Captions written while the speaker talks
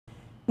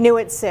New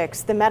at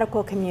 6, the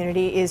medical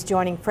community is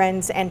joining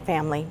friends and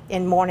family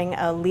in mourning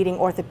a leading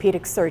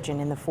orthopedic surgeon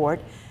in the Fort.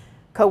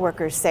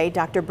 Co-workers say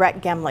Dr.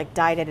 Gemlick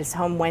died at his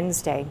home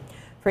Wednesday.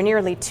 For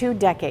nearly 2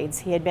 decades,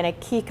 he had been a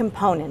key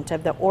component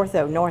of the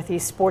Ortho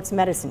Northeast sports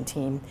medicine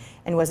team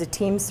and was a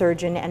team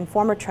surgeon and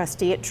former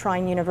trustee at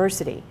Trine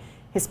University.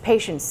 His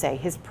patients say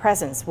his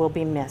presence will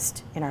be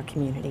missed in our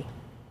community.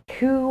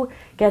 Who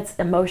gets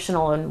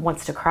emotional and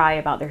wants to cry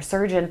about their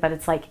surgeon, but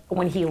it's like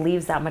when he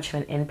leaves that much of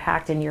an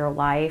impact in your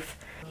life.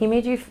 He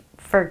made you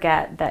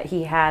forget that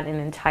he had an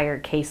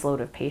entire caseload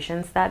of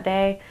patients that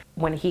day.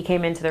 When he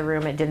came into the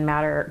room, it didn't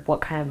matter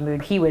what kind of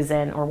mood he was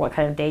in or what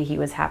kind of day he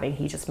was having.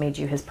 He just made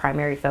you his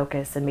primary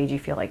focus and made you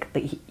feel like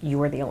you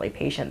were the only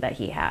patient that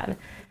he had.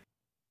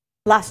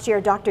 Last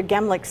year, Dr.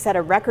 Gemlick set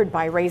a record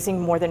by raising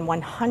more than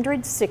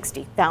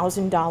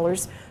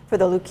 $160,000 for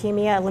the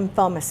Leukemia and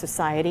Lymphoma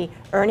Society,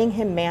 earning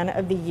him Man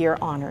of the Year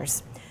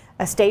honors.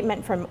 A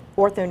statement from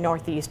Ortho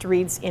Northeast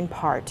reads in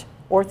part,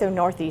 Ortho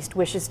Northeast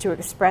wishes to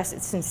express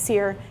its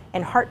sincere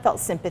and heartfelt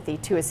sympathy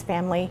to his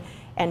family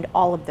and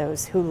all of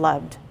those who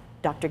loved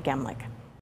Dr. Gemlick.